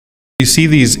You see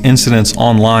these incidents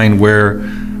online where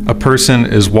a person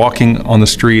is walking on the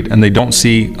street and they don't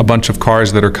see a bunch of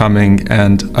cars that are coming,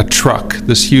 and a truck,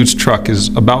 this huge truck, is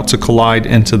about to collide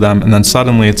into them, and then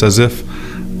suddenly it's as if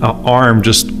an arm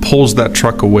just pulls that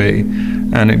truck away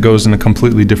and it goes in a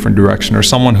completely different direction. Or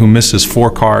someone who misses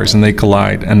 4 cars and they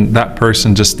collide, and that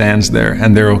person just stands there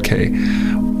and they're okay.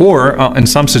 Or in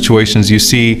some situations you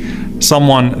see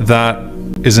someone that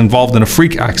is involved in a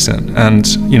freak accident, and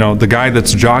you know, the guy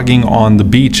that's jogging on the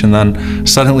beach, and then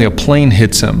suddenly a plane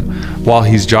hits him while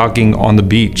he's jogging on the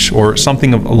beach, or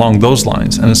something along those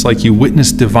lines. And it's like you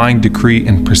witness divine decree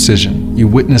and precision. You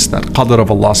witness that qadr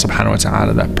of Allah subhanahu wa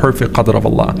ta'ala, that perfect qadr of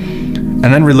Allah, and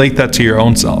then relate that to your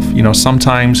own self. You know,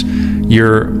 sometimes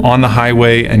you're on the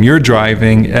highway and you're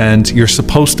driving and you're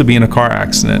supposed to be in a car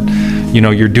accident. You know,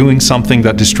 you're doing something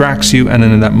that distracts you, and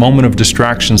then in that moment of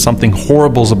distraction, something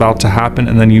horrible is about to happen,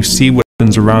 and then you see what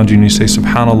happens around you and you say,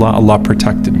 subhanallah, Allah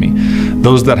protected me.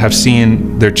 Those that have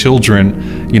seen their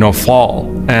children, you know, fall,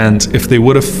 and if they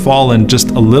would have fallen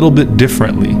just a little bit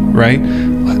differently, right,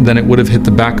 then it would have hit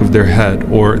the back of their head,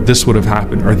 or this would have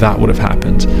happened, or that would have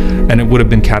happened, and it would have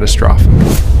been catastrophic.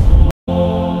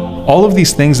 All of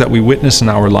these things that we witness in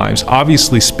our lives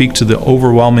obviously speak to the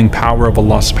overwhelming power of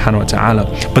Allah subhanahu wa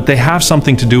ta'ala, but they have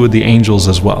something to do with the angels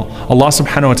as well. Allah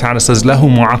subhanahu wa ta'ala says, لَهُ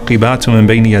مُعَقِّبَاتٌ مِّن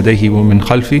بَيْنِ يَدَيْهِ وَمِنْ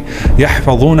خَلْفِهِ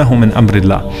يَحْفَظُونَهُ مِنْ أَمْرِ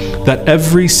اللَّهِ. That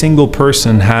every single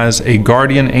person has a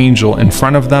guardian angel in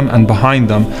front of them and behind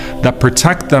them that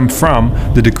protect them from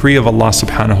the decree of Allah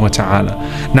subhanahu wa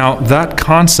ta'ala. Now that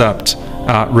concept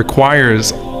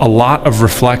requires a lot of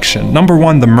reflection. Number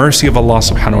one, the mercy of Allah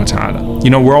subhanahu wa ta'ala. You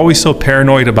know, we're always so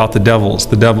paranoid about the devils,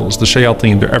 the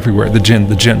shayateen, they're everywhere, the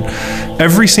jinn.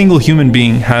 Every single human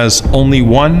being has only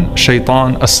one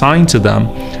shaitan assigned to them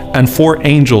and 4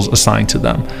 angels assigned to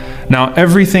them. Now,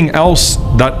 everything else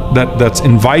that's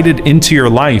invited into your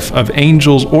life of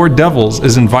angels or devils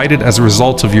is invited as a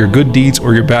result of your good deeds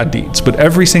or your bad deeds. But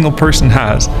every single person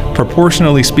has,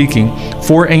 proportionally speaking,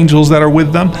 4 angels that are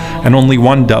with them and only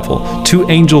 1 devil. 2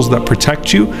 angels that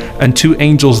protect you and 2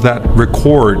 angels that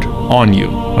record on you.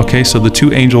 Okay, so the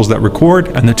 2 angels that record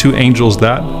and the 2 angels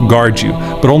that guard you.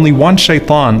 But only 1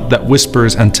 shaitan that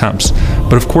whispers and tempts.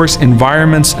 But of course,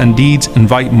 environments and deeds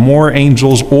invite more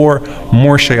angels or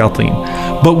more shayateen.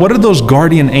 But what do those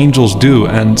guardian angels do,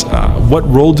 and what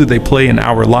role do they play in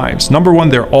our lives? Number one,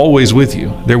 they're always with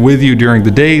you. They're with you during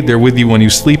the day. They're with you when you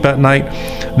sleep at night.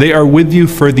 They are with you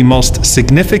for the most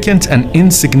significant and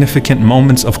insignificant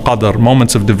moments of qadr,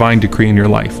 moments of divine decree in your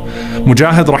life.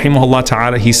 Mujahid rahimahullah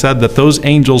ta'ala, he said that those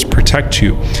angels protect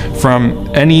you from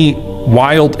any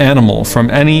wild animal, from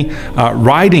any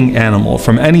riding animal,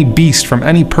 from any beast, from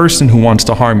any person who wants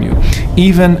to harm you.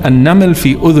 Even a naml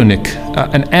fi udhunik,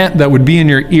 an ant that would be in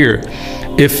your ear,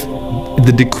 if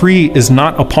the decree is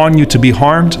not upon you to be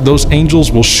harmed, those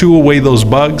angels will shoo away those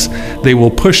bugs. They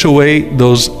will push away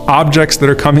those objects that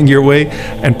are coming your way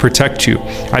and protect you.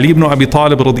 Ali ibn Abi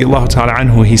Talib radiyallahu ta'ala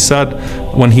anhu, he said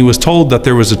when he was told that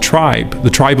there was a tribe, the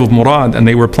tribe of Murad, and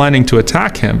they were planning to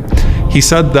attack him, he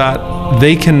said that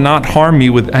they cannot harm me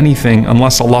with anything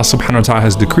unless Allah subhanahu wa ta'ala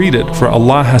has decreed it, for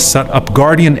Allah has set up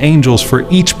guardian angels for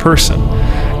each person.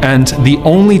 And the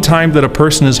only time that a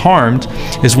person is harmed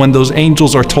is when those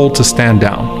angels are told to stand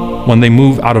down, when they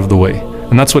move out of the way.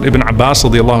 And that's what Ibn Abbas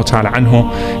radiallahu ta'ala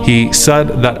anhu, he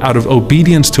said that out of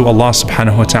obedience to Allah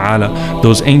subhanahu wa ta'ala,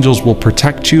 those angels will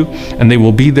protect you and they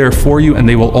will be there for you, and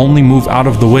they will only move out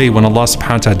of the way when Allah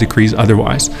subhanahu wa ta'ala decrees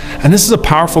otherwise. And this is a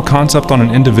powerful concept on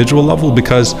an individual level,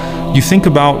 because you think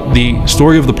about the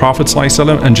story of the Prophet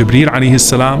ﷺ and Jibreel alayhi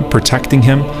salam protecting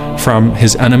him from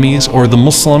his enemies, or the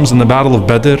Muslims in the Battle of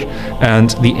Badr and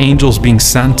the angels being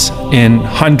sent in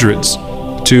hundreds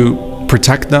to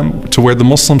protect them, to where the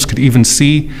Muslims could even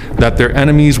see that their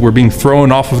enemies were being thrown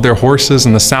off of their horses,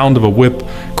 and the sound of a whip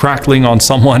crackling on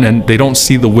someone, and they don't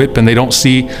see the whip and they don't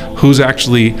see who's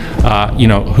actually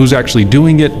who's actually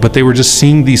doing it, but they were just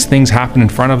seeing these things happen in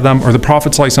front of them. Or the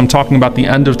Prophet ﷺ talking about the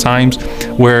end of times,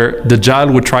 where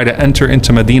Dajjal would try to enter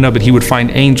into Medina, but he would find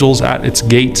angels at its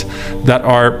gate that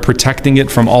are protecting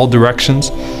it from all directions.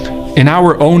 In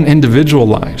our own individual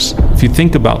lives, if you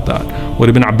think about that, what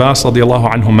Ibn Abbas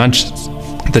radiallahu anhu mentions,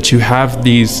 that you have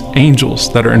these angels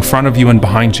that are in front of you and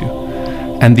behind you,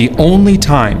 and the only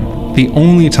time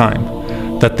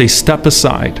that they step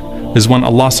aside is when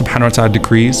Allah subhanahu wa ta'ala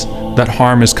decrees that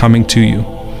harm is coming to you.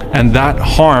 And that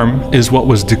harm is what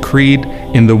was decreed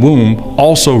in the womb,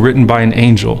 also written by an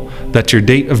angel, that your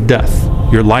date of death,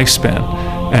 your lifespan,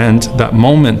 and that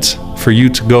moment for you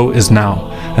to go is now.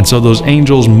 And so those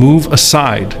angels move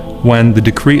aside when the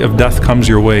decree of death comes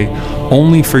your way,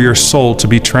 only for your soul to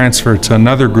be transferred to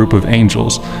another group of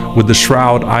angels with the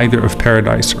shroud either of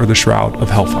paradise or the shroud of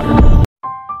hellfire.